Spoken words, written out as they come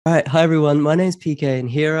All right. Hi, everyone. My name is PK, and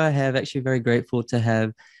here I have actually very grateful to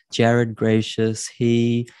have Jared Gracious.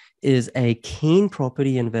 He is a keen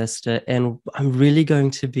property investor, and I'm really going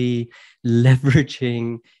to be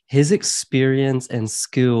leveraging his experience and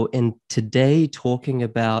skill in today talking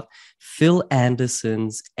about Phil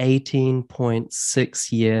Anderson's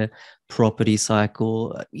 18.6 year property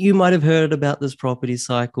cycle. You might have heard about this property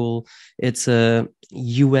cycle. It's a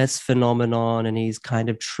US phenomenon, and he's kind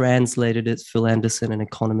of translated it, Phil Anderson, an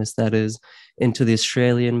economist that is, into the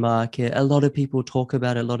Australian market. A lot of people talk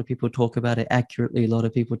about it. A lot of people talk about it accurately. A lot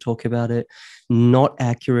of people talk about it not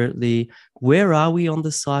accurately. Where are we on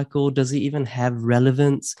the cycle? Does it even have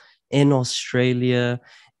relevance in Australia?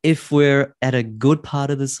 If we're at a good part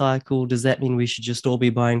of the cycle, does that mean we should just all be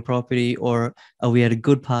buying property, or are we at a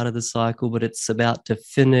good part of the cycle, but it's about to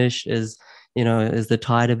finish? Is the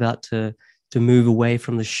tide about to move away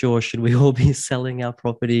from the shore? Should we all be selling our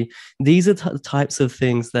property? These are the types of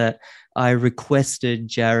things that I requested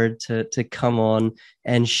Jared to come on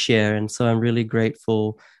and share. And so I'm really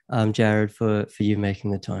grateful, Jared, for you making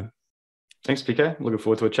the time. Thanks, PK. Looking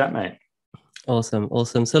forward to a chat, mate. Awesome,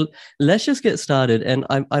 awesome. So let's just get started. And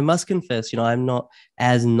I must confess, I'm not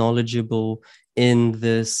as knowledgeable in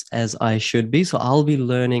this as I should be. So I'll be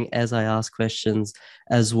learning as I ask questions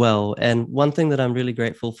as well. And one thing that I'm really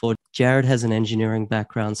grateful for, Jared has an engineering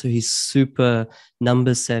background. So he's super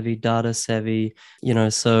number savvy, data savvy,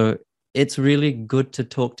 so it's really good to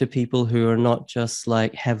talk to people who are not just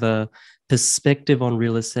like have a perspective on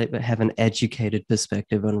real estate, but have an educated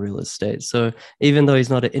perspective on real estate. So even though he's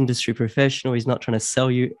not an industry professional, he's not trying to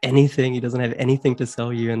sell you anything. He doesn't have anything to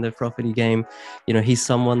sell you in the property game. He's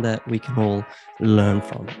someone that we can all learn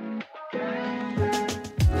from.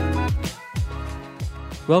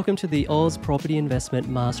 Welcome to the Oz Property Investment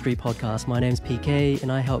Mastery Podcast. My name's PK,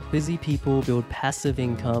 and I help busy people build passive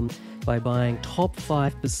income by buying top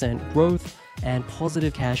 5% growth and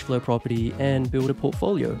positive cash flow property and build a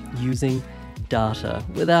portfolio using data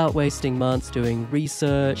without wasting months doing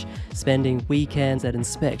research, spending weekends at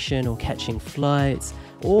inspection or catching flights,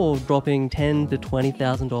 or dropping $10,000 to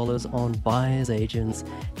 $20,000 on buyer's agents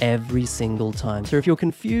every single time. So if you're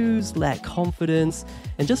confused, lack confidence,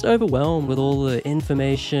 and just overwhelmed with all the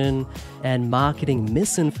information and marketing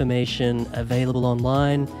misinformation available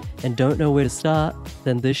online and don't know where to start,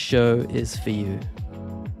 then this show is for you.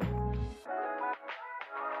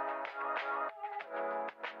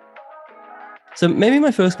 So maybe my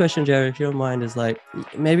first question, Jared, if you don't mind, is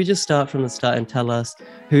maybe just start from the start and tell us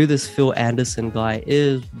who this Phil Anderson guy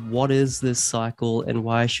is. What is this cycle, and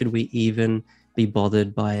why should we even be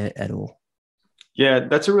bothered by it at all? Yeah,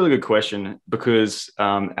 that's a really good question because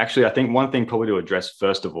actually, I think one thing probably to address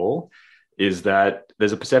first of all is that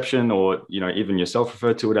there's a perception, or even yourself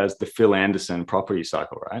refer to it as the Phil Anderson property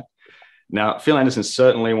cycle, right? Now, Phil Anderson is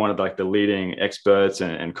certainly one of the leading experts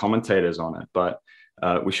and commentators on it, but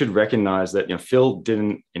we should recognize that Phil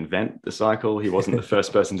didn't invent the cycle. He wasn't the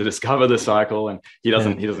first person to discover the cycle, and he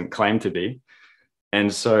doesn't claim to be.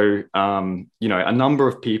 And so a number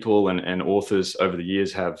of people and authors over the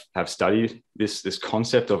years have studied this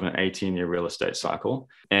concept of an 18-year real estate cycle.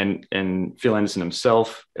 And Phil Anderson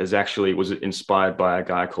himself was inspired by a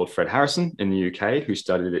guy called Fred Harrison in the UK, who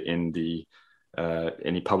studied it and he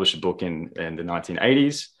published a book in the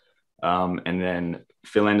 1980s. And then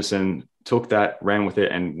Phil Anderson took that, ran with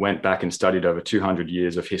it, and went back and studied over 200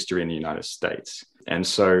 years of history in the United States. And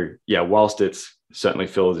so, whilst it's certainly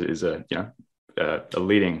Phil is a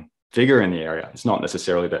leading figure in the area, it's not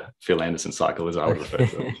necessarily the Phil Anderson cycle as I would refer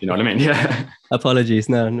to it. You know what I mean? Yeah. Apologies.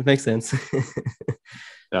 No, it makes sense.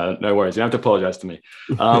 No worries. You don't have to apologize to me.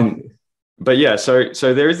 But yeah, so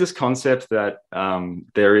there is this concept that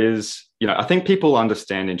there is, I think people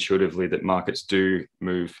understand intuitively that markets do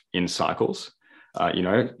move in cycles.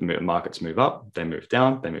 Markets move up, they move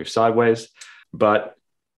down, they move sideways. But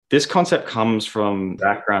this concept comes from the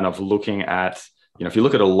background of looking at, if you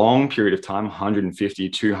look at a long period of time, 150,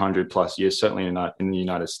 200 plus years, certainly in the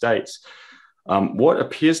United States, what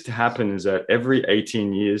appears to happen is that every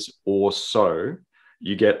 18 years or so,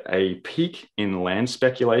 you get a peak in land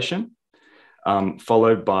speculation,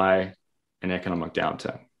 followed by an economic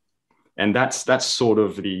downturn. And that's sort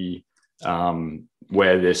of the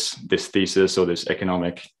where this thesis or this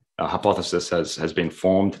economic hypothesis has been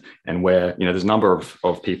formed, and where there's a number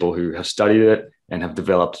of people who have studied it and have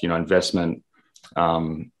developed investment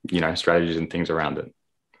strategies and things around it.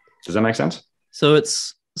 Does that make sense? So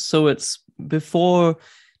it's before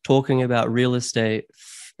talking about real estate,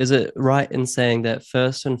 is it right in saying that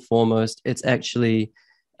first and foremost it's actually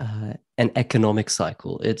an economic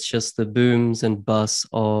cycle? It's just the booms and busts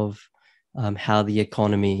of how the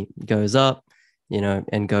economy goes up,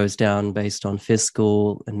 and goes down based on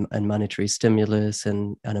fiscal and monetary stimulus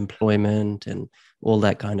and unemployment and all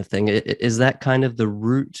that kind of thing. Is that kind of the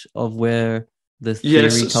root of where the theory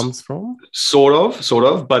Yes, comes from? sort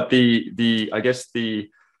of. But the I guess the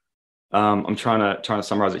I'm trying to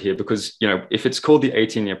summarize it here, because if it's called the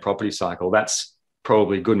 18-year property cycle, that's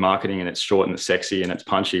probably good marketing, and it's short and it's sexy and it's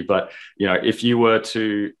punchy. But if you were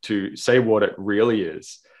to say what it really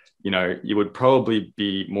is, you would probably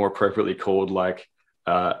be more appropriately called like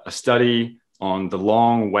a study on the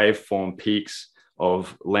long waveform peaks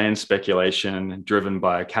of land speculation driven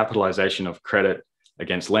by capitalization of credit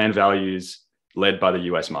against land values led by the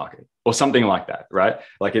US market, or something like that, right?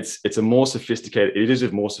 Like it is a more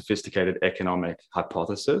sophisticated economic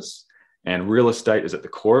hypothesis, and real estate is at the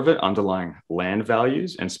core of it, underlying land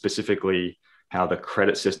values, and specifically how the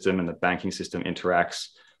credit system and the banking system interacts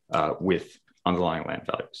with underlying land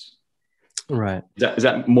values. Right. Is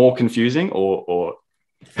that more confusing or?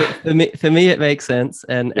 For me, it makes sense,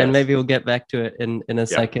 and Yes. maybe we'll get back to it in a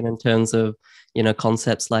second in terms of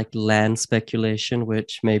concepts like land speculation,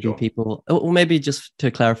 which maybe Sure. people, or maybe just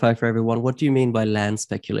to clarify for everyone, what do you mean by land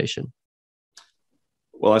speculation?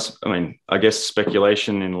 Well, I guess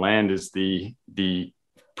speculation in land is the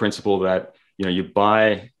principle that you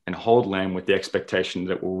buy and hold land with the expectation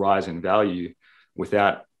that it will rise in value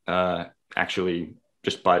without actually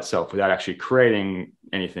just by itself, without actually creating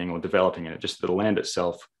anything or developing it, just the land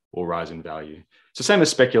itself will rise in value. It's the same as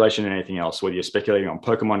speculation in anything else, whether you're speculating on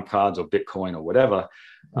Pokemon cards or Bitcoin or whatever.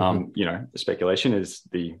 The speculation is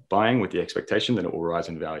the buying with the expectation that it will rise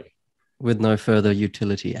in value. With no further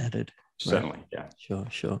utility added. Certainly, right? Yeah.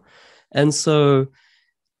 Sure. And so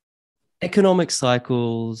economic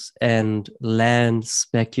cycles and land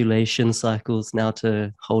speculation cycles, now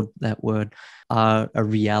to hold that word, are a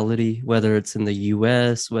reality, whether it's in the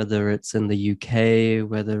US, whether it's in the UK,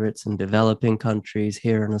 whether it's in developing countries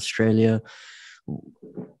here in Australia.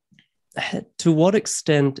 To what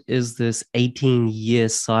extent is this 18-year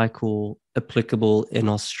cycle applicable in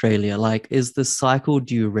Australia? Like, is the cycle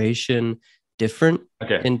duration different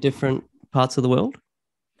in different parts of the world?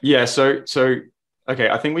 Yeah, so okay,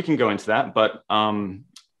 I think we can go into that, but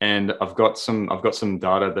and I've got some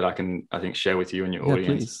data that I think share with you and your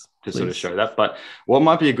audience to sort of show that. But what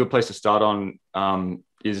might be a good place to start on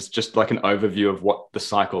is just like an overview of what the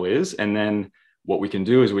cycle is, and then what we can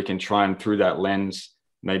do is we can try and through that lens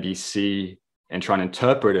maybe see and try and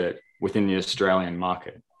interpret it within the Australian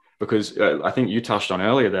market, because I think you touched on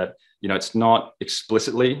earlier that it's not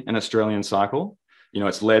explicitly an Australian cycle.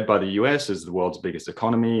 It's led by the US as the world's biggest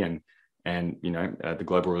economy and the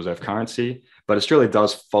global reserve currency. But Australia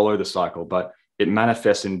does follow the cycle, but it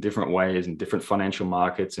manifests in different ways in different financial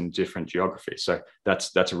markets and different geographies. So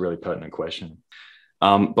that's a really pertinent question.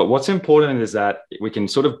 But what's important is that we can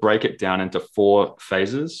sort of break it down into 4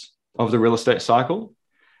 phases of the real estate cycle.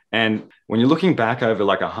 And when you're looking back over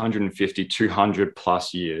like 150, 200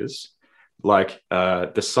 plus years, like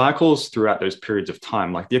the cycles throughout those periods of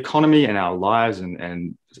time, like the economy and our lives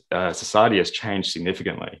and society has changed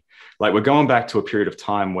significantly. Like we're going back to a period of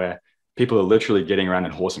time where people are literally getting around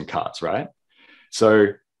in horse and carts, right? So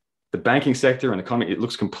the banking sector and economy, it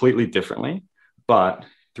looks completely differently. But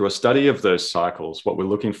through a study of those cycles, what we're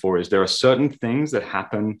looking for is there are certain things that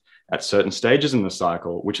happen at certain stages in the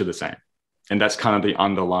cycle, which are the same. And that's kind of the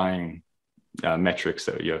underlying metrics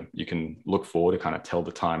that you can look for to kind of tell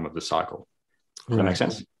the time of the cycle. Does that make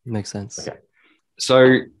sense? Makes sense. Okay.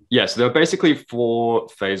 So yes, there are basically 4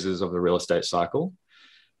 phases of the real estate cycle.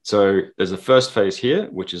 So there's the first phase here,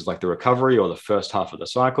 which is like the recovery or the first half of the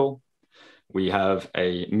cycle. We have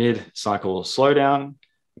a mid-cycle slowdown.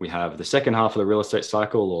 We have the second half of the real estate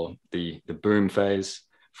cycle, or the boom phase,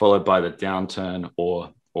 followed by the downturn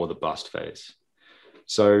or the bust phase.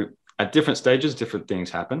 So at different stages, different things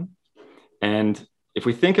happen. And if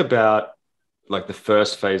we think about like the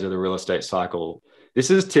first phase of the real estate cycle, this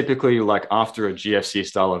is typically like after a GFC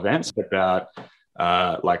style event, so about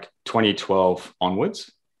like 2012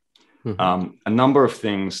 onwards. A number of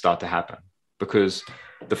things start to happen, because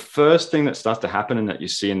the first thing that starts to happen and that you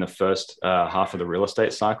see in the first half of the real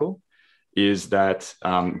estate cycle is that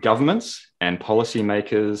governments and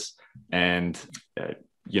policymakers and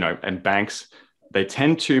and banks, they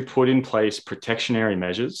tend to put in place protectionary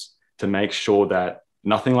measures to make sure that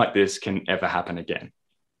nothing like this can ever happen again,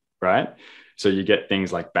 right? So you get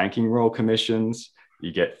things like banking royal commissions,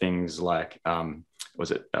 you get things like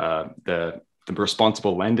the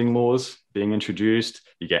responsible lending laws being introduced,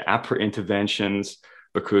 you get APRA interventions,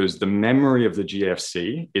 because the memory of the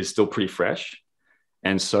GFC is still pretty fresh.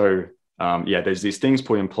 And so, there's these things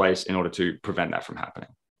put in place in order to prevent that from happening.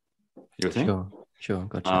 You think? Sure.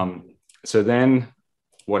 Gotcha. So then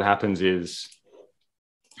what happens is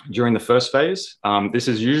during the first phase, this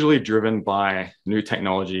is usually driven by new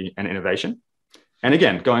technology and innovation. And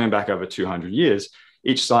again, going back over 200 years,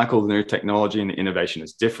 each cycle, the new technology and the innovation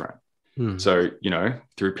is different. So,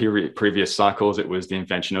 through previous cycles, it was the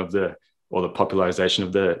invention of the popularization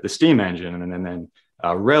of the steam engine, and then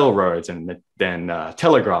railroads, and then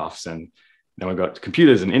telegraphs, and then we've got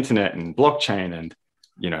computers and internet and blockchain and,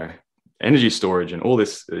 energy storage and all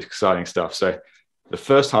this exciting stuff. So the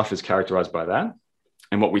first half is characterized by that.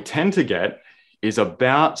 And what we tend to get is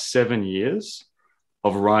about 7 years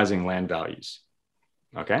of rising land values,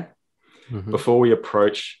 okay? Before we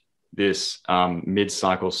approach this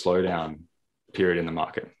mid-cycle slowdown period in the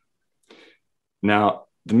market. Now,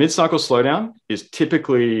 the mid-cycle slowdown is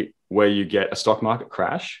typically where you get a stock market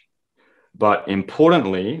crash. But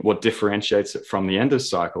importantly, what differentiates it from the end of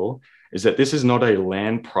cycle is that this is not a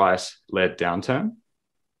land price-led downturn.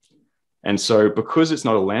 And so because it's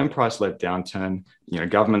not a land price-led downturn,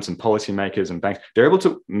 governments and policymakers and banks, they're able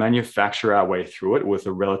to manufacture our way through it with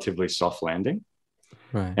a relatively soft landing.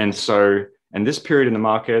 Right. And this period in the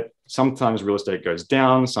market, sometimes real estate goes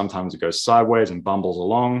down, sometimes it goes sideways and bumbles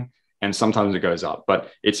along, and sometimes it goes up.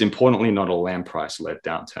 But it's importantly not a land price-led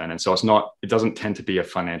downturn. And so it doesn't tend to be a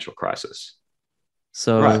financial crisis.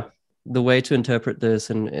 So the way to interpret this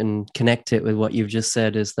and connect it with what you've just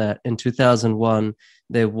said is that in 2001,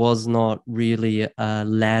 there was not really a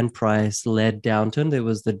land price-led downturn. There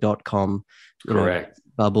was the dot-com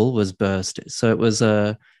bubble was burst. So it was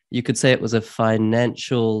you could say it was a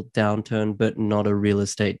financial downturn, but not a real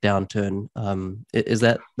estate downturn. Is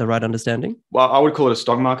that the right understanding? Well, I would call it a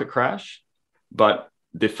stock market crash, but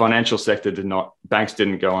the financial sector banks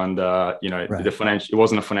didn't go under, it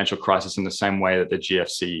wasn't a financial crisis in the same way that the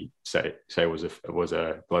GFC say was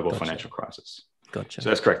a global financial crisis. Gotcha. So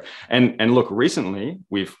that's correct. And look, recently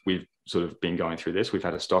we've sort of been going through this. We've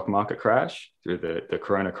had a stock market crash through the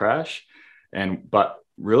Corona crash, but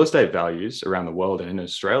real estate values around the world and in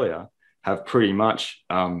Australia have pretty much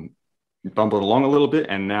bumbled along a little bit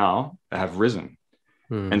and now have risen.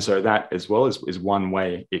 And so that as well is one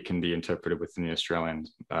way it can be interpreted within the Australian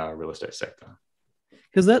real estate sector.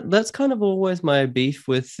 Because that's kind of always my beef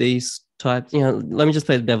with these types. Let me just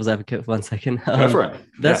play the devil's advocate for 1 second. Go for it.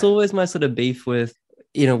 That's always my sort of beef with,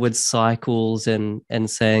 with cycles and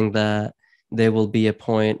saying that there will be a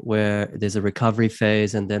point where there's a recovery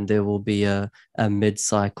phase and then there will be a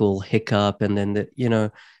mid-cycle hiccup. And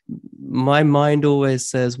then, my mind always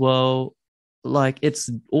says, well, like it's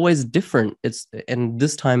always different. And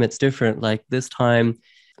this time it's different. Like this time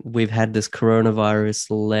we've had this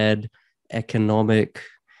coronavirus-led economic,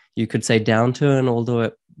 you could say downturn, although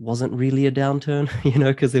it wasn't really a downturn,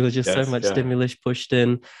 because there was just so much stimulus pushed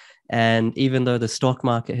in. And even though the stock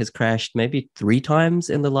market has crashed maybe 3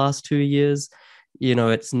 times in the last 2 years,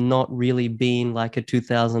 it's not really been like a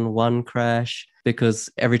 2001 crash, because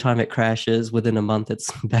every time it crashes within a month,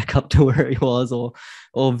 it's back up to where it was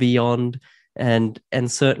or beyond. And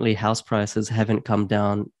certainly house prices haven't come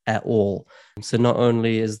down at all. So not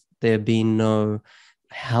only is there been no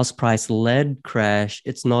house price led crash,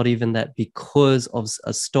 it's not even that because of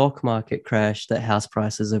a stock market crash that house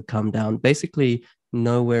prices have come down. Basically,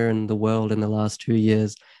 nowhere in the world in the last 2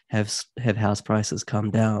 years have house prices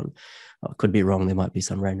come down. I could be wrong. There might be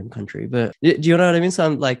some random country, but do you know what I mean? So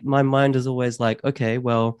I'm like, my mind is always like, okay,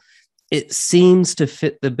 well, it seems to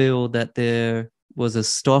fit the bill that there was a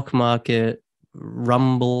stock market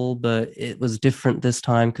rumble, but it was different this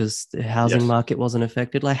time because the housing market wasn't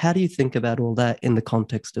affected. Like, how do you think about all that in the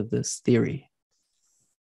context of this theory?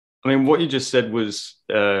 I mean, what you just said was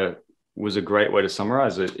a great way to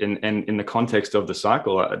summarize it. In the context of the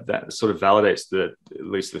cycle, that sort of validates at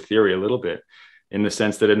least the theory a little bit, in the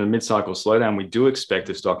sense that in a mid-cycle slowdown, we do expect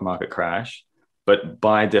a stock market crash, but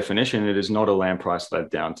by definition, it is not a land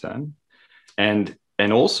price-led downturn.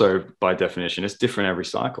 And also, by definition, it's different every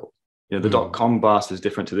cycle. The dot-com bust is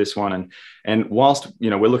different to this one. And whilst,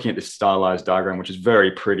 we're looking at this stylized diagram, which is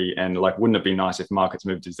very pretty, and like, wouldn't it be nice if markets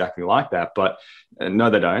moved exactly like that? But no,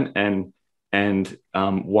 they don't. And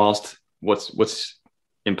whilst what's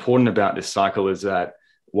important about this cycle is that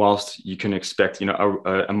whilst you can expect,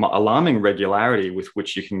 a alarming regularity with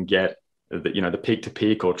which you can get the peak to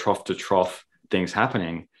peak or trough to trough things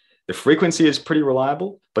happening, the frequency is pretty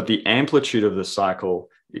reliable, but the amplitude of the cycle,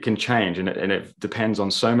 it can change, and it depends on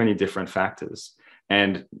so many different factors.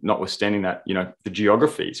 And notwithstanding that, the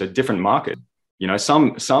geography, so different market,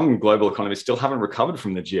 some global economies still haven't recovered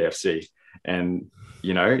from the GFC, and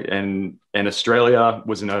Australia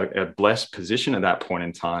was in a blessed position at that point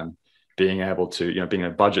in time, being able to, being a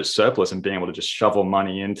budget surplus and being able to just shovel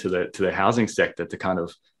money into the housing sector to kind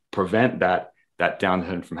of prevent that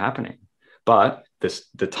downturn from happening. But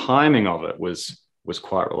the timing of it was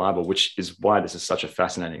quite reliable, which is why this is such a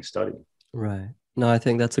fascinating study. Right. No, I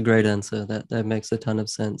think that's a great answer. That makes a ton of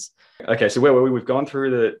sense. Okay, so where were we? We've gone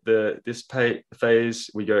through this phase.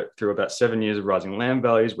 We go through about 7 years of rising land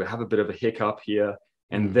values. We have a bit of a hiccup here,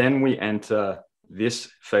 and then we enter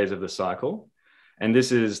this phase of the cycle, and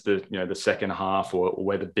this is the second half, or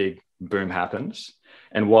where the big boom happens.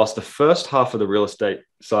 And whilst the first half of the real estate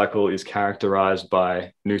cycle is characterized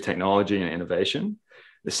by new technology and innovation,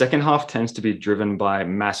 the second half tends to be driven by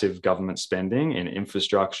massive government spending in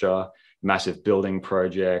infrastructure, massive building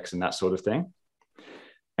projects, and that sort of thing.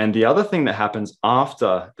 And the other thing that happens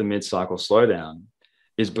after the mid-cycle slowdown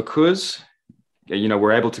is because,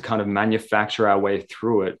 we're able to kind of manufacture our way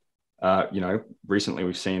through it. Recently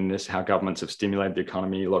we've seen this, how governments have stimulated the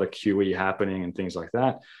economy, a lot of QE happening and things like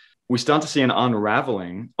that. We start to see an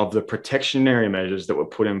unraveling of the protectionary measures that were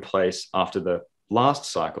put in place after the last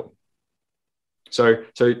cycle. So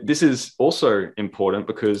this is also important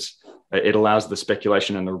because it allows the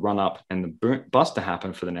speculation and the run up and the bust to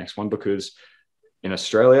happen for the next one, because in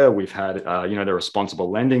Australia, we've had, the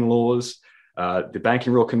responsible lending laws, the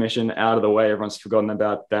Banking Royal Commission out of the way. Everyone's forgotten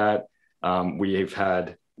about that. We've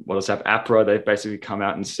had, APRA. They've basically come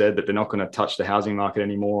out and said that they're not going to touch the housing market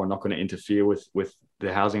anymore, or not going to interfere with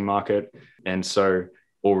the housing market. And so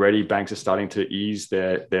already banks are starting to ease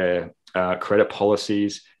their credit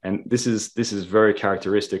policies. And this is very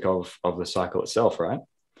characteristic of the cycle itself, right?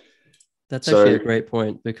 That's actually a great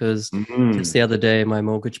point, because just the other day, my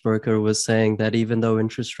mortgage broker was saying that even though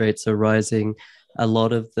interest rates are rising, a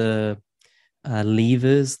lot of the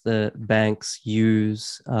levers that banks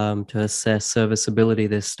use to assess serviceability,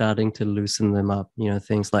 they're starting to loosen them up.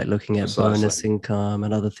 Things like looking at bonus income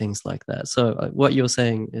and other things like that. So what you're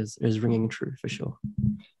saying is ringing true for sure.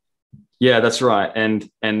 Yeah, that's right. And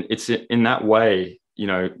it's in that way,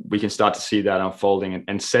 we can start to see that unfolding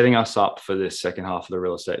and setting us up for this second half of the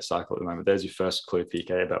real estate cycle at the moment. There's your first clue,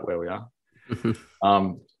 PK, about where we are.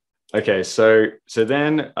 Okay, so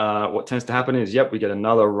then what tends to happen is, we get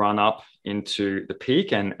another run up into the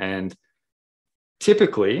peak, and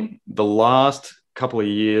typically the last couple of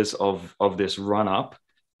years of this run up,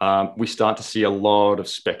 we start to see a lot of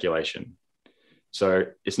speculation. So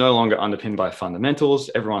it's no longer underpinned by fundamentals.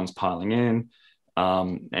 Everyone's piling in,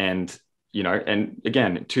 and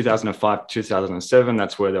again, 2005, 2007,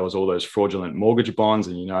 that's where there was all those fraudulent mortgage bonds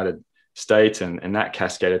in the United States, and that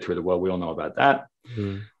cascaded through the world. We all know about that.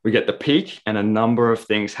 We get the peak, and a number of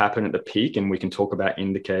things happen at the peak, and we can talk about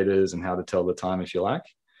indicators and how to tell the time if you like,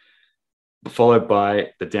 followed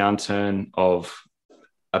by the downturn of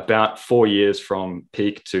about 4 years from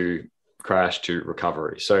peak to crash to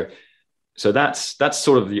recovery. So that's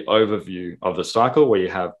sort of the overview of the cycle, where you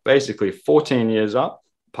have basically 14 years up,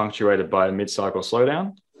 punctuated by a mid-cycle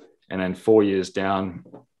slowdown, and then 4 years down,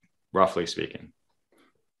 roughly speaking.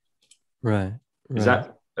 Right. Is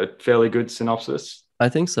that a fairly good synopsis? I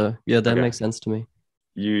think so. Yeah, that makes sense to me.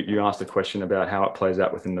 You asked a question about how it plays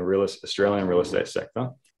out within the Australian real estate sector.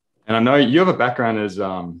 And I know you have a background as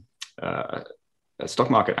a stock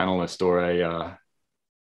market analyst, or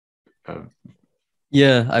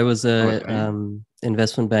yeah, I was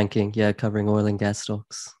investment banking, covering oil and gas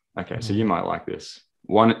stocks. Okay, so you might like this.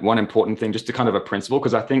 One important thing, just to kind of a principle,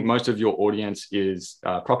 because I think most of your audience is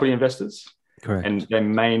property investors. Correct. And they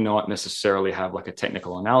may not necessarily have like a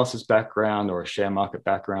technical analysis background or a share market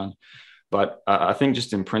background. But I think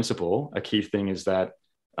just in principle, a key thing is that,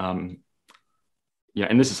 and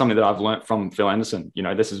this is something that I've learned from Phil Anderson.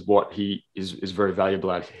 This is what he is very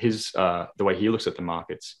valuable at. The way he looks at the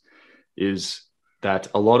markets is that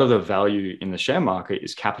a lot of the value in the share market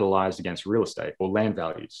is capitalized against real estate or land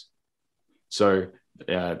values. So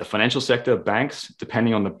the financial sector, banks,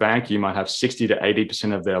 depending on the bank, you might have 60 to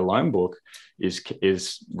 80% of their loan book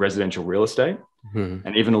is residential real estate.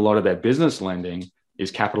 And even a lot of their business lending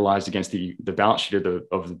is capitalized against the balance sheet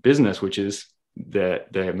of the business, which is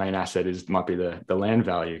their main asset might be the land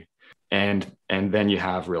value. And then you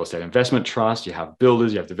have real estate investment trusts, you have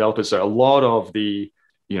builders, you have developers. So a lot of the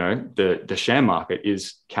share market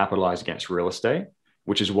is capitalized against real estate,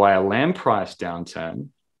 which is why a land price downturn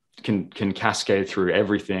can cascade through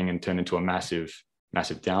everything and turn into a massive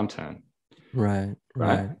downturn. Right.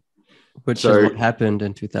 Which is what happened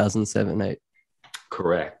in 2007-8.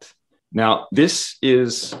 Correct. Now, this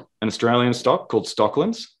is an Australian stock called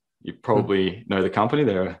Stocklands. You probably know the company.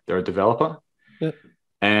 They're a developer. Yep.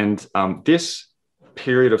 And this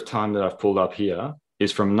period of time that I've pulled up here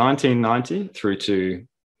is from 1990 through to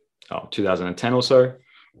 2010 or so.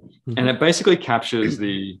 And it basically captures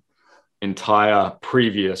the entire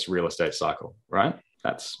previous real estate cycle, right?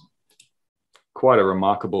 That's quite a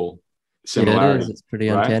remarkable Yeah, it similarity. is. It's pretty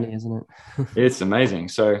right? uncanny, isn't it? It's amazing.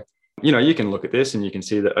 So, you can look at this and you can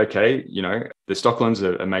see that, okay, the Stockland's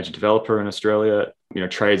a major developer in Australia,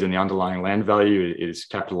 trades in the underlying land value is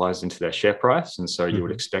capitalized into their share price. And so you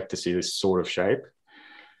would expect to see this sort of shape.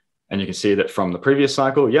 And you can see that from the previous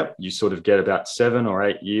cycle, you sort of get about 7 or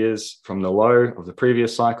 8 years from the low of the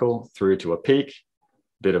previous cycle through to a peak,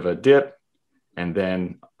 bit of a dip. And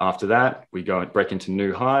then after that, we go and break into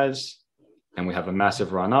new highs and we have a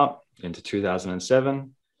massive run up into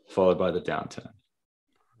 2007, followed by the downturn.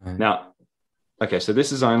 Right. Now, okay, so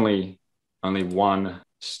this is only one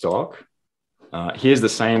stock. Here's the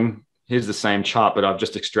same chart, but I've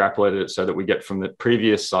just extrapolated it so that we get from the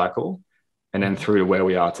previous cycle and then through to where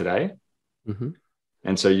we are today.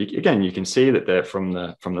 And so you can see that they're from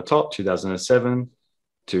the top, 2007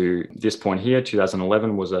 to this point here,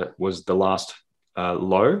 2011 was the last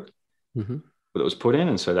low that was put in.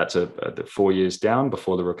 And so that's the 4 years down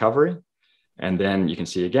before the recovery. And then you can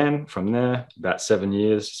see again from there, about 7,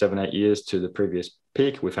 8 years to the previous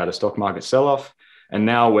peak, we've had a stock market sell-off. And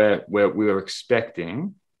now we were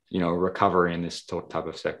expecting, a recovery in this type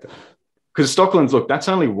of sector. Because Stockland's, look, that's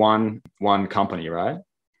only one company, right?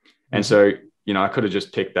 And so, I could have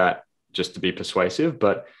just picked that just to be persuasive.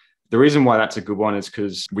 But the reason why that's a good one is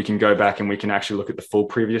because we can go back and we can actually look at the full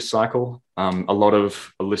previous cycle. A lot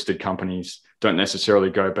of listed companies don't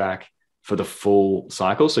necessarily go back for the full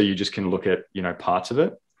cycle. So you just can look at, parts of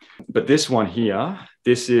it. But this one here,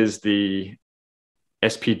 this is the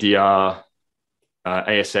SPDR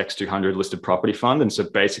ASX 200 listed property fund. And so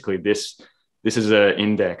basically this is an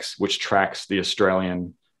index which tracks the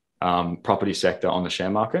Australian property sector on the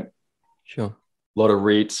share market. Sure. A lot of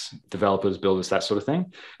REITs, developers, builders, that sort of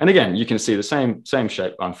thing. And again, you can see the same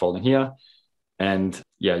shape unfolding here. And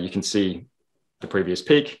you can see the previous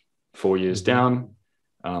peak, 4 years down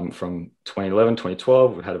from 2011,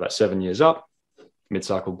 2012. We've had about 7 years up,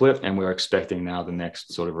 mid-cycle blip, and we're expecting now the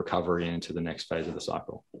next sort of recovery into the next phase of the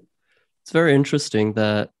cycle. It's very interesting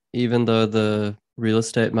that even though the real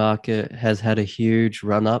estate market has had a huge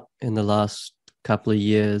run up in the last couple of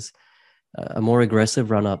years, a more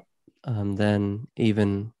aggressive run up than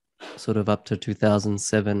even sort of up to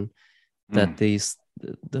 2007, that these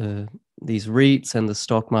REITs and the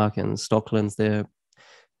stock market and Stocklands,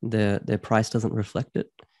 their price doesn't reflect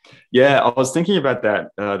it. Yeah, I was thinking about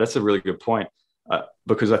that. That's a really good point,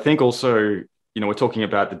 because I think also, we're talking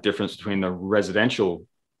about the difference between the residential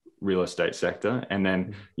real estate sector and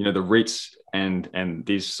then, the REITs and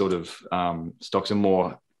these sort of stocks are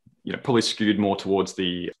more, probably skewed more towards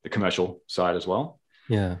the commercial side as well.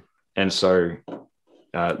 Yeah. And so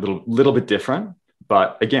a little bit different,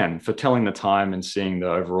 but again, for telling the time and seeing the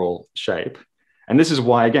overall shape. And this is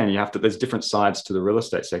why, again, there's different sides to the real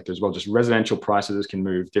estate sector as well. Just residential prices can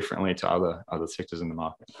move differently to other sectors in the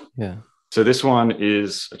market. Yeah. So this one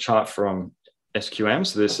is a chart from SQM.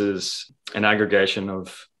 So this is an aggregation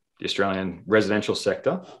of the Australian residential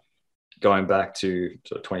sector going back to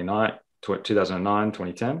 2009,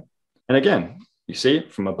 2010. And again, you see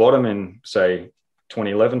from a bottom in, say,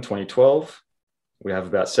 2011, 2012, we have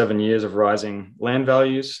about 7 years of rising land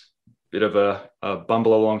values, bit of a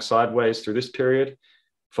bumble along sideways through this period,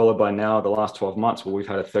 followed by now the last 12 months where we've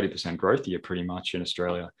had a 30% growth year pretty much in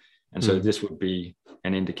Australia. And so this would be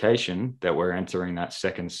an indication that we're entering that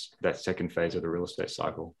second phase of the real estate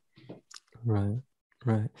cycle. Right.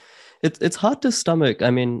 It's hard to stomach.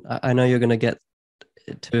 I mean, I know you're going to get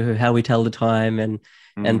to how we tell the time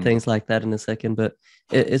and things like that in a second, but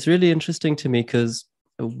it's really interesting to me because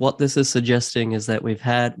what this is suggesting is that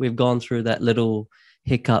we've gone through that little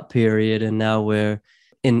hiccup period and now we're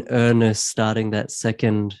in earnest starting that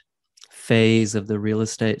second phase of the real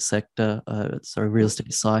estate sector, real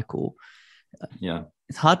estate cycle. Yeah.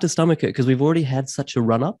 It's hard to stomach it because we've already had such a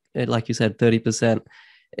run up, like you said, 30%.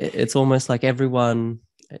 It's almost like everyone,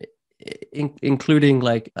 including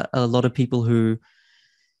like a lot of people who,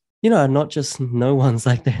 not just no ones,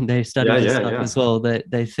 like they study this stuff as well.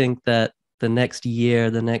 They think that the next year,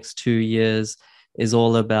 the next 2 years is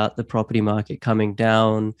all about the property market coming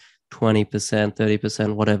down 20%,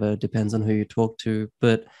 30%, whatever, depends on who you talk to.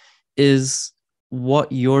 But is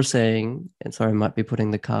what you're saying, and sorry, I might be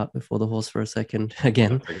putting the cart before the horse for a second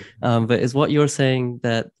again, but is what you're saying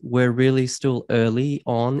that we're really still early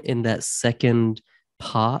on in that second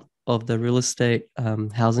part of the real estate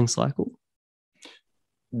housing cycle?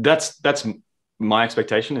 That's my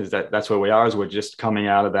expectation, is that's where we are, is we're just coming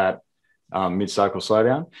out of that mid-cycle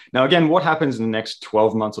slowdown. Now, again, what happens in the next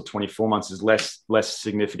 12 months or 24 months is less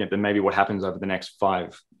significant than maybe what happens over the next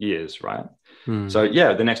 5 years, right? So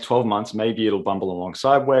the next 12 months, maybe it'll bumble along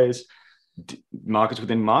sideways. markets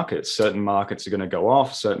within markets. Certain markets are going to go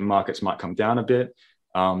off, certain markets might come down a bit.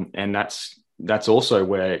 And that's also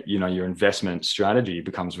where, you know, your investment strategy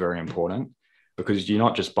becomes very important, because you're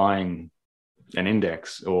not just buying an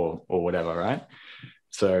index or whatever, right?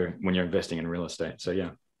 So when you're investing in real estate. So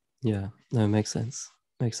Yeah, no, makes sense.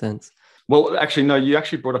 Makes sense. Well, actually, no, you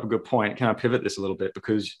actually brought up a good point. Can I pivot this a little bit?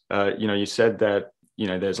 Because, you know, you said that, you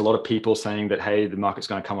know, there's a lot of people saying that, hey, the market's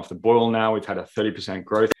going to come off the boil now. We've had a 30%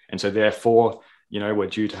 growth. And so therefore, you know, we're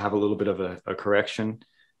due to have a little bit of a correction.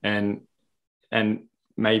 And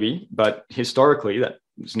maybe, but historically,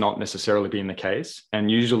 that's not necessarily been the case. And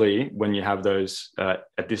usually when you have those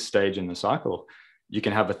at this stage in the cycle, you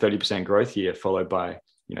can have a 30% growth year followed by,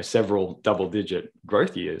 you know, several double-digit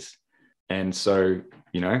growth years. And so,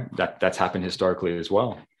 you know, that's happened historically as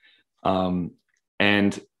well.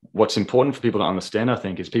 And what's important for people to understand, I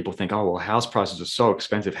think, is people think, oh, well, house prices are so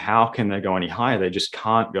expensive. How can they go any higher? They just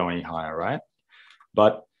can't go any higher, right?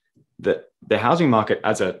 But the housing market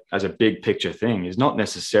as a big picture thing is not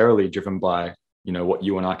necessarily driven by, you know, what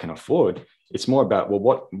you and I can afford. It's more about,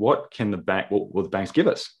 well, what can what will the banks give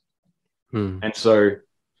us? And so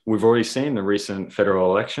we've already seen the recent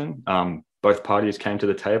federal election. Both parties came to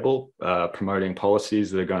the table promoting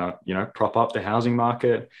policies that are going to, you know, prop up the housing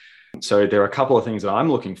market. So there are a couple of things that I'm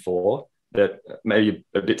looking for that may be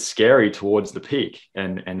a bit scary towards the peak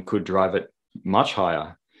and could drive it much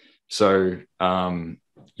higher. So,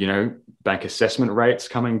 you know, bank assessment rates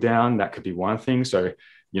coming down, that could be one thing. So,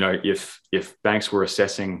 you know, if banks were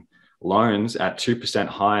assessing loans at 2%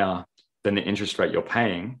 higher than the interest rate you're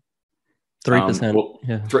paying, 3%.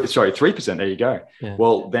 3%. There you go. Yeah.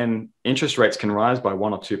 Well, then interest rates can rise by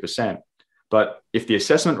 1 or 2%. But if the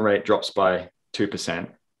assessment rate drops by 2%,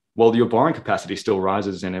 well, your borrowing capacity still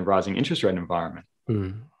rises in a rising interest rate environment.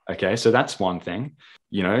 Okay, so that's one thing.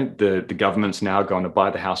 You know, the government's now going to buy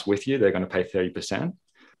the house with you. They're going to pay 30%.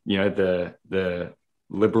 You know, the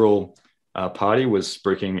Liberal Party was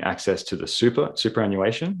spruiking access to the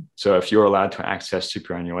superannuation. So if you're allowed to access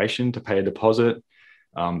superannuation to pay a deposit,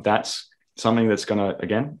 that's something that's going to,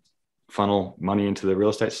 again, funnel money into the real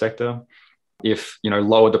estate sector. If, you know,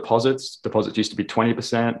 lower deposits used to be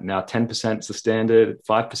 20%, now 10% is the standard,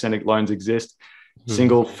 5% loans exist.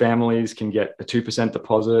 Single families can get a 2%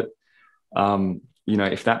 deposit. You know,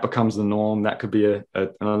 if that becomes the norm, that could be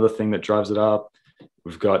another thing that drives it up.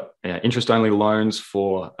 We've got interest-only loans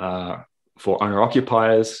for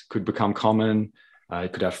owner-occupiers could become common. You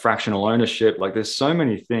could have fractional ownership. Like, there's so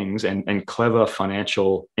many things and clever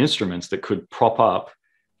financial instruments that could prop up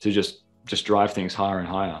to just drive things higher and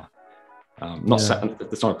higher. That's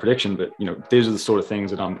not a prediction, but, you know, these are the sort of things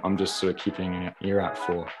that I'm just sort of keeping an ear out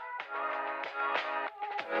for.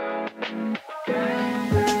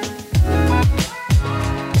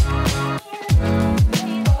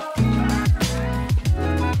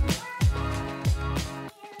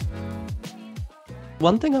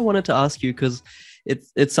 One thing I wanted to ask you, because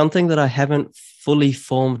it's something that I haven't fully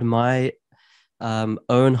formed my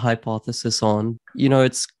own hypothesis on. You know,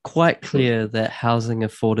 it's quite clear that housing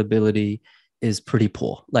affordability is pretty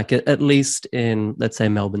poor, like at least in, let's say,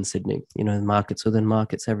 Melbourne, Sydney, you know, markets within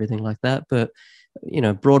markets, everything like that. But, you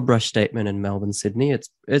know, broad brush statement in Melbourne, Sydney,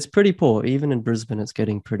 it's pretty poor. Even in Brisbane, it's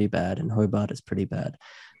getting pretty bad. And Hobart is pretty bad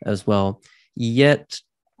as well. Yet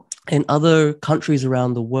in other countries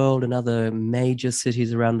around the world and other major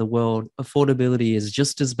cities around the world, affordability is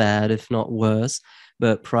just as bad, if not worse.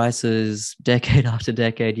 But prices, decade after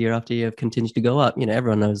decade, year after year, have continued to go up. You know,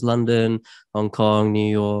 everyone knows London, Hong Kong, New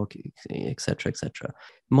York, et cetera, et cetera.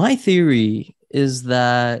 My theory is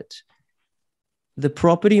that the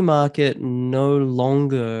property market no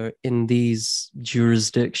longer in these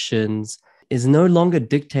jurisdictions is no longer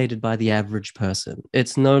dictated by the average person.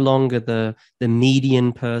 It's no longer the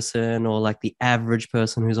median person or like the average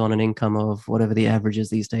person who's on an income of whatever the average is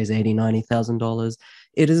these days, $80,000, $90,000.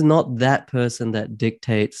 It is not that person that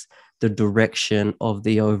dictates the direction of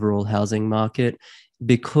the overall housing market,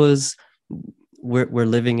 because we're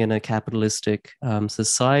living in a capitalistic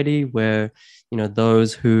society where, you know,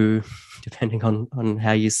 those who, depending on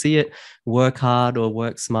how you see it, work hard or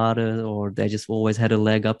work smarter, or they just always had a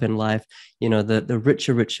leg up in life, you know, the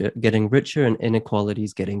richer getting richer and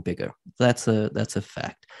inequalities getting bigger. That's a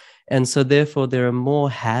fact. And so therefore there are more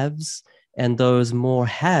haves, and those more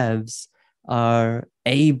haves are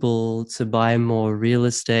able to buy more real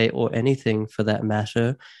estate or anything for that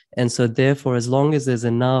matter. And so therefore, as long as there's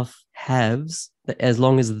enough haves, as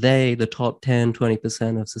long as the top 10,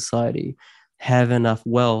 20% of society have enough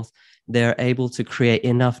wealth, they're able to create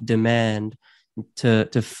enough demand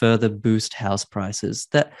to further boost house prices.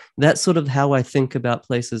 That's sort of how I think about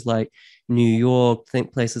places like New York,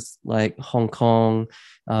 think places like Hong Kong,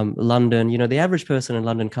 London. You know, the average person in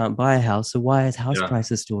London can't buy a house, so why is house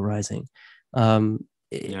prices still rising?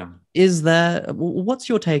 Is that, what's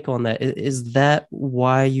your take on that? Is that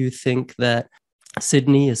why you think that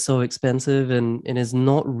Sydney is so expensive and is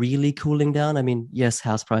not really cooling down? I mean, yes,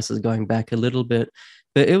 house prices going back a little bit,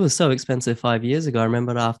 but it was so expensive 5 years ago. I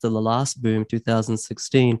remember after the last boom,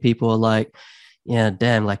 2016, people were like, yeah,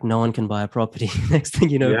 damn, like no one can buy a property. Next thing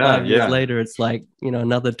you know, 5 years later, it's like, you know,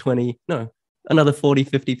 another 40,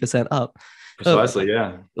 50% up. Precisely,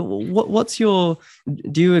 yeah. What's your,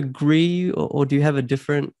 do you agree or do you have a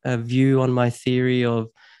different view on my theory of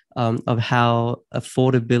how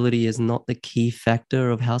affordability is not the key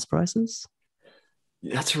factor of house prices?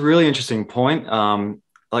 That's a really interesting point.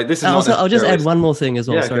 Like this is also, I'll just add one more thing as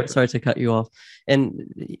well. Yeah, sorry to cut you off.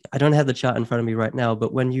 And I don't have the chart in front of me right now,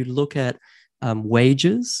 but when you look at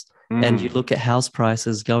wages and you look at house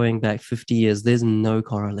prices going back 50 years, there's no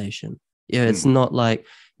correlation. Yeah, it's not like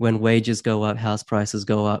when wages go up, house prices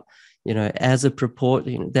go up. You know, as a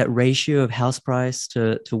proportion, that ratio of house price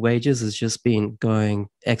to wages has just been going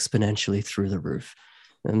exponentially through the roof.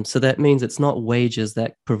 And so that means it's not wages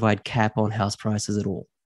that provide cap on house prices at all.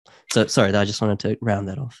 So sorry, I just wanted to round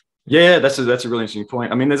that off. Yeah, that's a really interesting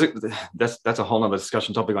point. I mean, that's a whole nother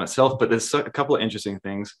discussion topic on itself, but there's a couple of interesting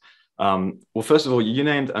things. Well, first of all, you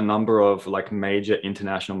named a number of like major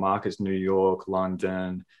international markets: New York,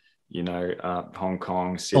 London, you know, Hong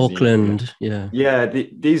Kong, Sydney, Auckland.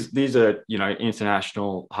 These are, you know,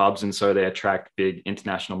 international hubs, and so they attract big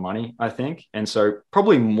international money, I think. And so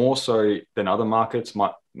probably more so than other markets,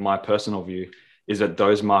 my personal view is that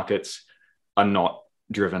those markets are not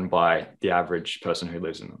driven by the average person who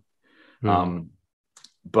lives in them.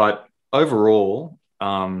 But overall,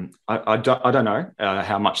 I don't know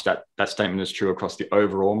how much that statement is true across the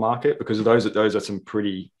overall market, because those are some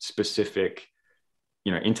pretty specific,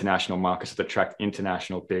 you know, international markets that attract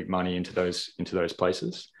international big money into those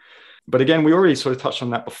places. But again, we already sort of touched on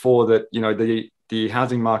that before, that, you know, the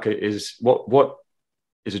housing market is what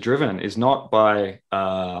is driven is not by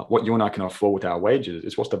what you and I can afford with our wages.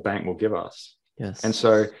 It's what the bank will give us. Yes. And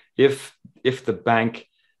so if the bank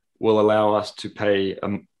will allow us to pay,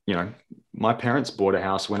 you know, my parents bought a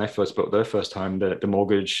house when they first bought their first home, the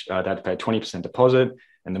mortgage, they had to pay a 20% deposit,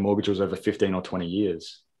 and the mortgage was over 15 or 20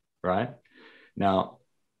 years, right? Now,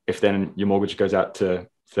 if then your mortgage goes out to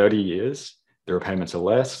 30 years, the repayments are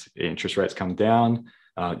less, the interest rates come down,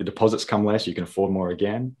 the deposits come less, you can afford more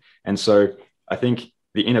again. And so I think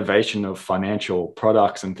the innovation of financial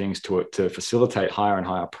products and things to facilitate higher and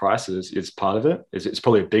higher prices is part of it. It's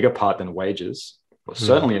probably a bigger part than wages, or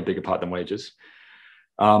certainly a bigger part than wages.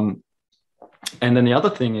 And then the other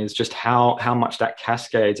thing is just how much that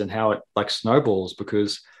cascades and how it like snowballs,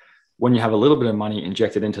 because when you have a little bit of money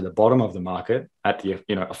injected into the bottom of the market at the,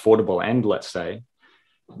 you know, affordable end, let's say,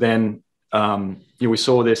 then we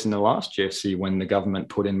saw this in the last GFC when the government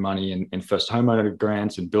put in money in first homeowner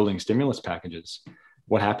grants and building stimulus packages.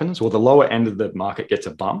 What happens? Well, the lower end of the market gets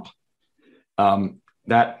a bump.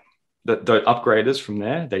 The upgraders from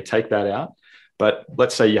there, they take that out. But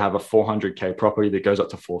let's say you have a 400K property that goes up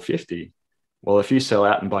to 450. Well, if you sell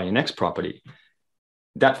out and buy your next property,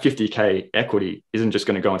 that 50K equity isn't just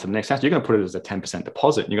going to go into the next house. You're going to put it as a 10%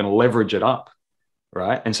 deposit. And you're going to leverage it up,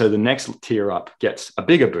 right? And so the next tier up gets a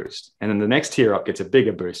bigger boost, and then the next tier up gets a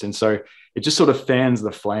bigger boost. And so it just sort of fans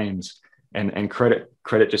the flames, and credit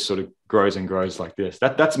just sort of grows and grows like this.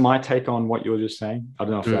 That's my take on what you were just saying. I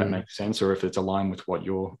don't know if that makes sense or if it's aligned with what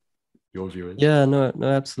your view is. Yeah, no,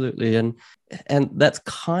 absolutely. And that's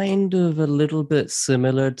kind of a little bit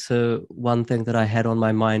similar to one thing that I had on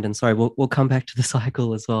my mind. And sorry, we'll come back to the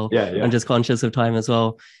cycle as well. Yeah. I'm just conscious of time as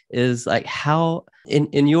well. Is like how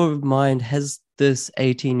in your mind has this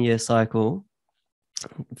 18-year cycle,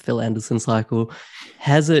 Phil Anderson cycle,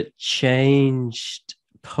 has it changed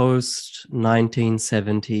post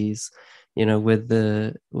 1970s? You know, with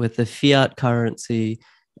the fiat currency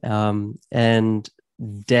and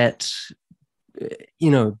debt, you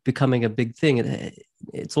know, becoming a big thing.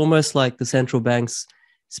 It's almost like the central banks,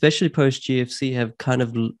 especially post GFC, have kind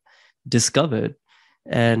of discovered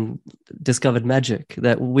magic,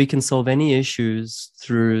 that we can solve any issues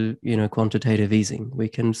through, you know, quantitative easing. We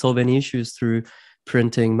can solve any issues through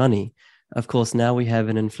printing money. Of course, now we have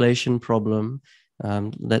an inflation problem.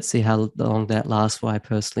 Let's see how long that lasts. Well, I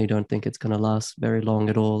personally don't think it's going to last very long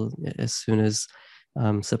at all. As soon as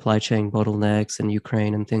supply chain bottlenecks and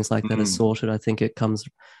Ukraine and things like that are sorted, I think it comes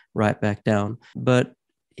right back down. But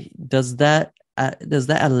does that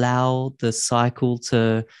allow the cycle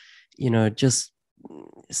to, you know, just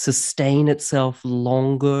sustain itself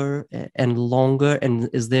longer and longer? And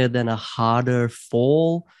is there then a harder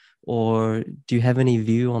fall? Or do you have any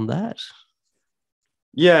view on that?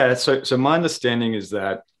 Yeah, so my understanding is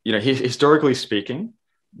that, historically speaking,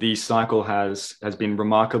 the cycle has been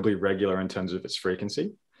remarkably regular in terms of its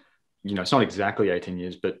frequency. It's not exactly 18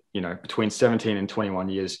 years, but between 17 and 21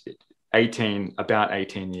 years, about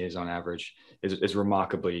 18 years on average is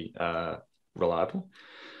remarkably reliable.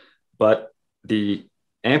 But the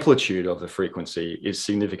amplitude of the frequency is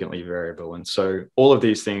significantly variable. And so all of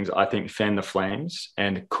these things, I think, fan the flames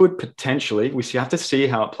and could potentially, have to see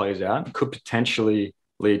how it plays out, could potentially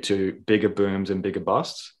lead to bigger booms and bigger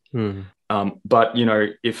busts. But,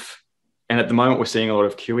 and at the moment we're seeing a lot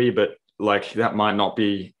of QE, but like that might not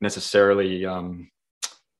be necessarily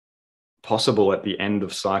possible at the end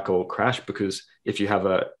of cycle crash, because if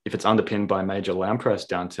it's underpinned by a major land price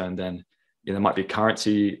downturn, then there might be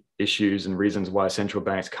currency issues and reasons why central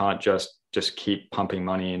banks can't just keep pumping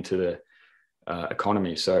money into the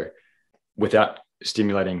economy. So without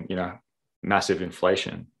stimulating, massive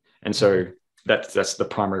inflation. And so that's the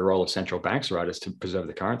primary role of central banks, right, is to preserve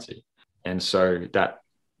the currency. And so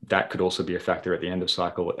that could also be a factor at the end of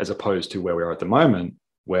cycle, as opposed to where we are at the moment,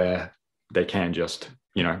 where they can just,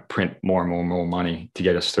 print more and more money to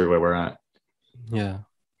get us through where we're at. Yeah.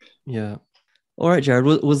 All right, Jared,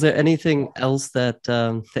 was there anything else that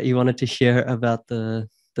that you wanted to share about the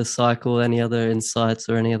cycle? Any other insights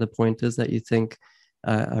or any other pointers that you think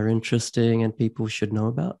are interesting and people should know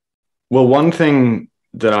about? Well, one thing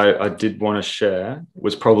that I did want to share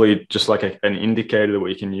was probably just like an indicator that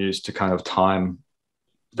we can use to kind of time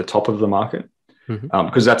the top of the market,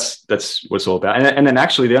 because that's what it's all about. And then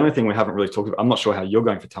actually the only thing we haven't really talked about, I'm not sure how you're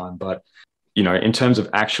going for time, but, in terms of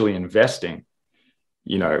actually investing,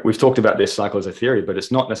 we've talked about this cycle as a theory, but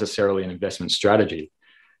it's not necessarily an investment strategy,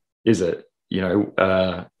 is it?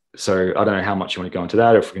 So I don't know how much you want to go into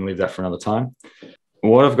that, or if we can leave that for another time.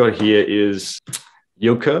 What I've got here is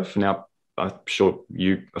yield curve. Now, I'm sure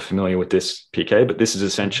you are familiar with this, PK, but this is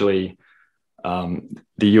essentially the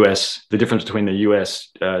difference between the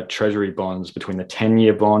US Treasury bonds, between the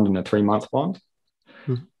 10-year bond and the 3-month bond.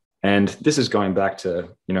 And this is going back to,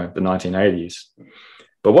 the 1980s.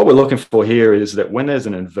 But what we're looking for here is that when there's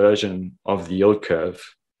an inversion of the yield curve,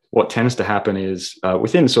 what tends to happen is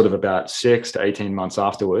within sort of about 6 to 18 months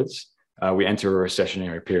afterwards, we enter a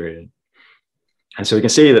recessionary period. And so we can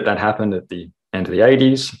see that happened at the end of the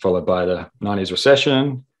 80s, followed by the 90s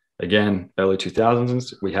recession. Again, early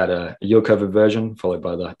 2000s, we had a yield curve inversion, followed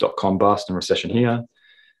by the dot-com bust and recession here.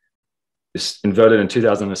 This inverted in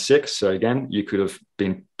 2006. So again, you could have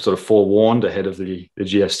been sort of forewarned ahead of the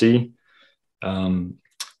GFC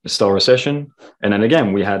style recession. And then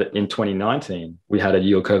again, we had in 2019, we had a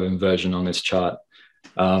yield curve inversion on this chart,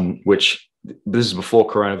 which this is before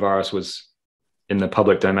coronavirus was in the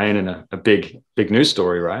public domain and a big news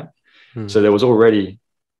story, right? So there was already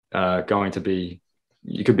going to be,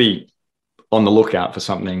 you could be on the lookout for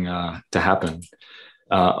something to happen.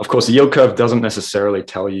 Of course, the yield curve doesn't necessarily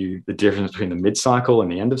tell you the difference between the mid-cycle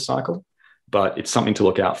and the end of cycle, but it's something to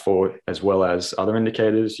look out for, as well as other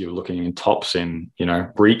indicators. You're looking in tops in,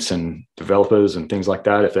 REITs and developers and things like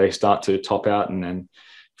that. If they start to top out and then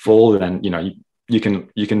fall, then, you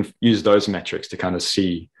can use those metrics to kind of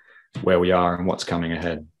see where we are and what's coming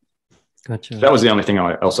ahead. Gotcha. That was the only thing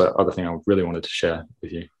other thing I really wanted to share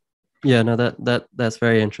with you. Yeah, no, that's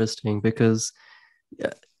very interesting, because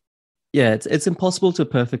it's impossible to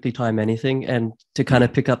perfectly time anything. And to kind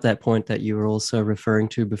of pick up that point that you were also referring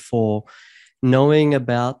to before, knowing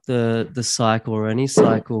about the cycle or any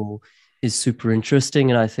cycle is super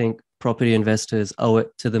interesting. And I think property investors owe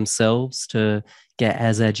it to themselves to get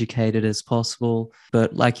as educated as possible.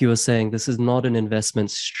 But like you were saying, this is not an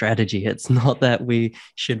investment strategy. It's not that we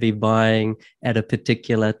should be buying at a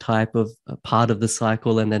particular type of part of the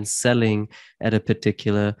cycle and then selling at a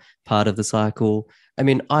particular part of the cycle. I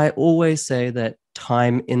mean, I always say that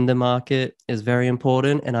time in the market is very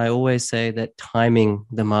important. And I always say that timing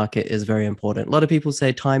the market is very important. A lot of people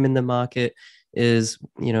say time in the market is,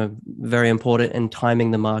 very important, and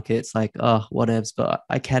timing the market, it's like, oh, whatevs. But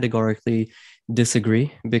I categorically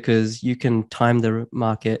disagree, because you can time the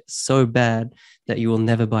market so bad that you will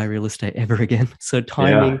never buy real estate ever again. So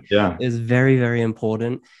timing is very, very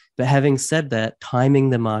important. But having said that,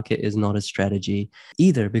 timing the market is not a strategy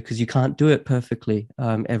either, because you can't do it perfectly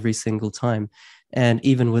every single time. And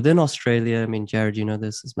even within Australia, I mean, Jared, you know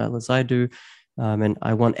this as well as I do, and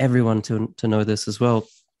I want everyone to know this as well.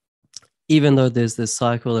 Even though there's this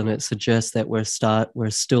cycle and it suggests that we're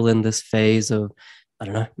still in this phase of, I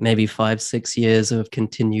don't know, maybe 5-6 years of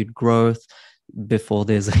continued growth, before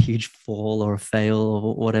there's a huge fall or a fail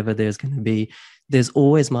or whatever there's going to be. There's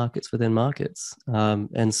always markets within markets.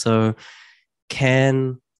 And so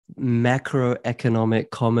can macroeconomic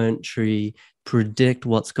commentary predict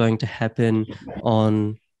what's going to happen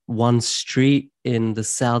on one street in the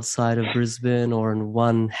south side of Brisbane or in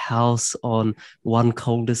one house on one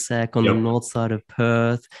cul-de-sac on the north side of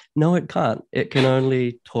Perth? No, it can't. It can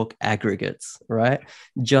only talk aggregates, right?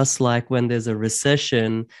 Just like when there's a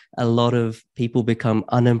recession, a lot of people become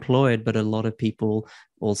unemployed, but a lot of people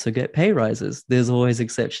also get pay rises. There's always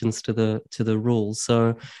exceptions to the rules.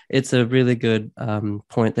 So it's a really good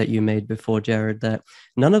point that you made before, Jared, that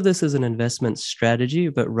none of this is an investment strategy,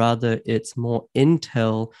 but rather it's more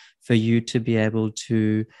intel for you to be able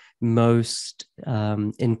to most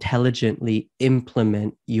intelligently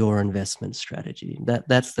implement your investment strategy.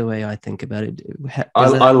 That's the way I think about it.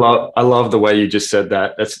 I love the way you just said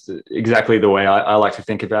that. That's exactly the way I like to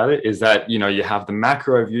think about it, is that, you know, you have the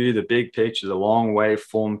macro view, the big picture, the long wave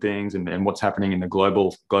form things and what's happening in the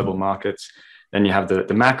global markets. Then you have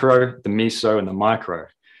the macro, the meso, and the micro.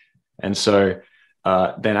 And so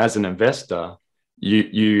then as an investor,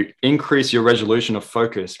 you increase your resolution of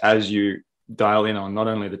focus as you dial in on not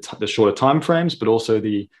only the shorter time frames, but also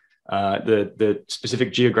the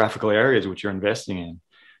specific geographical areas which you're investing in.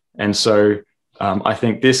 And so I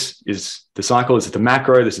think this is the cycle. This is the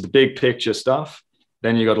macro. This is the big picture stuff.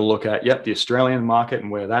 Then you got to look at the Australian market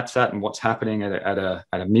and where that's at and what's happening at a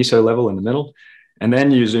meso level in the middle. And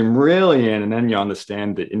then you zoom really in, and then you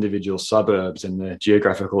understand the individual suburbs and the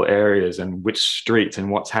geographical areas and which streets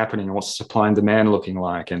and what's happening and what's supply and demand looking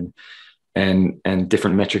like, and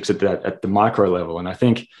different metrics at the micro level. And I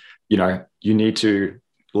think, you know, you need to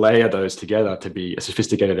layer those together to be a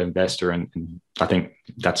sophisticated investor. And I think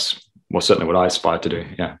that's certainly what I aspire to do.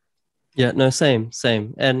 Yeah. Yeah, no, same.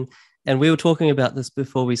 And we were talking about this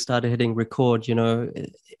before we started hitting record. You know,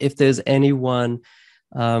 if there's anyone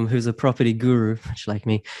who's a property guru, much like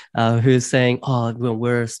me, who's saying, oh, well,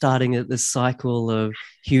 we're starting at this cycle of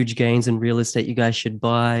huge gains in real estate, you guys should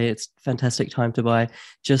buy, it's a fantastic time to buy,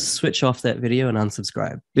 just switch off that video and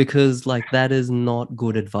unsubscribe, because like that is not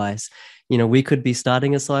good advice. You know, we could be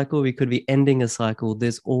starting a cycle, we could be ending a cycle.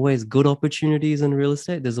 There's always good opportunities in real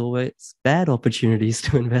estate. There's always bad opportunities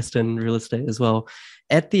to invest in real estate as well.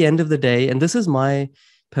 At the end of the day, and this is my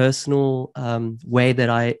personal way that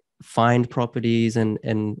I find properties and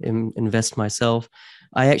invest myself,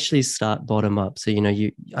 I actually start bottom up. So, you know,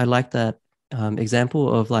 I like that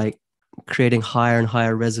example of like creating higher and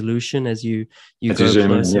higher resolution as you go closer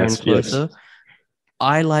and closer. Yes.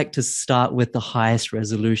 I like to start with the highest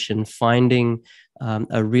resolution, finding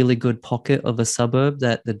a really good pocket of a suburb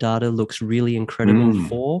that the data looks really incredible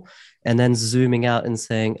for, and then zooming out and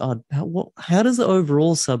saying, oh, how does the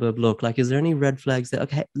overall suburb look? Like, is there any red flags there?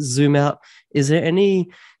 Okay, zoom out. Is there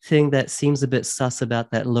anything that seems a bit sus about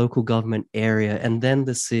that local government area? And then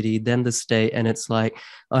the city, then the state. And it's like,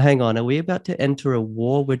 oh, hang on, are we about to enter a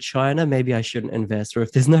war with China? Maybe I shouldn't invest. Or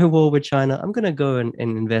if there's no war with China, I'm going to go and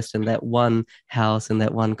invest in that one house and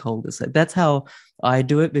that one cul-de-sac. That's how I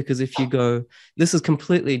do it, because if you go, this is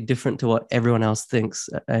completely different to what everyone else thinks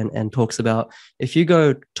and talks about. If you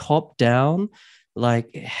go top down,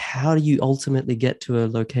 like, how do you ultimately get to a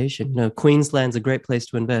location? You know, Queensland's a great place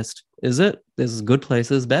to invest. Is it? There's good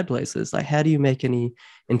places, bad places. Like, how do you make any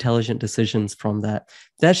intelligent decisions from that?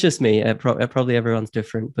 That's just me. Probably everyone's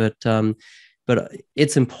different, but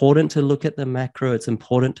it's important to look at the macro. It's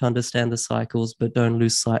important to understand the cycles, but don't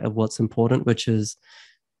lose sight of what's important, which is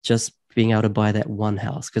just being able to buy that one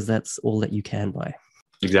house, because that's all that you can buy.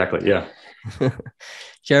 Exactly. Yeah.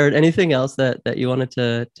 Jared, anything else that you wanted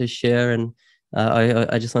to share? And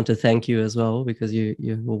I just want to thank you as well, because you're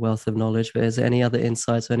a wealth of knowledge. But is there any other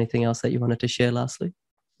insights or anything else that you wanted to share lastly?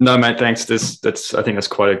 No, mate, thanks. I think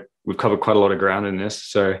we've covered quite a lot of ground in this.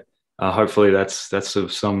 So hopefully that's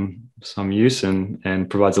of some use and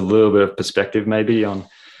provides a little bit of perspective maybe on it.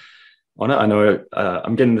 I know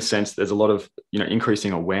I'm getting the sense there's a lot of, you know,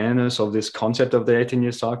 increasing awareness of this concept of the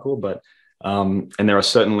 18-year cycle, but and there are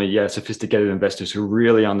certainly, sophisticated investors who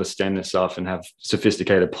really understand this stuff and have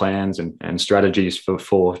sophisticated plans and strategies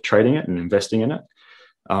for trading it and investing in it.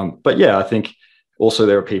 But yeah, I think also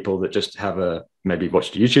there are people that just have maybe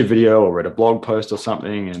watched a YouTube video or read a blog post or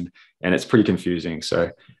something, and it's pretty confusing.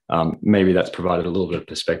 So maybe that's provided a little bit of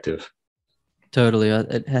perspective. Totally.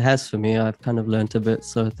 It has for me. I've kind of learned a bit.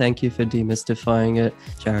 So thank you for demystifying it,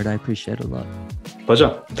 Jared. I appreciate it a lot.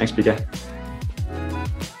 Pleasure. Thanks, PK.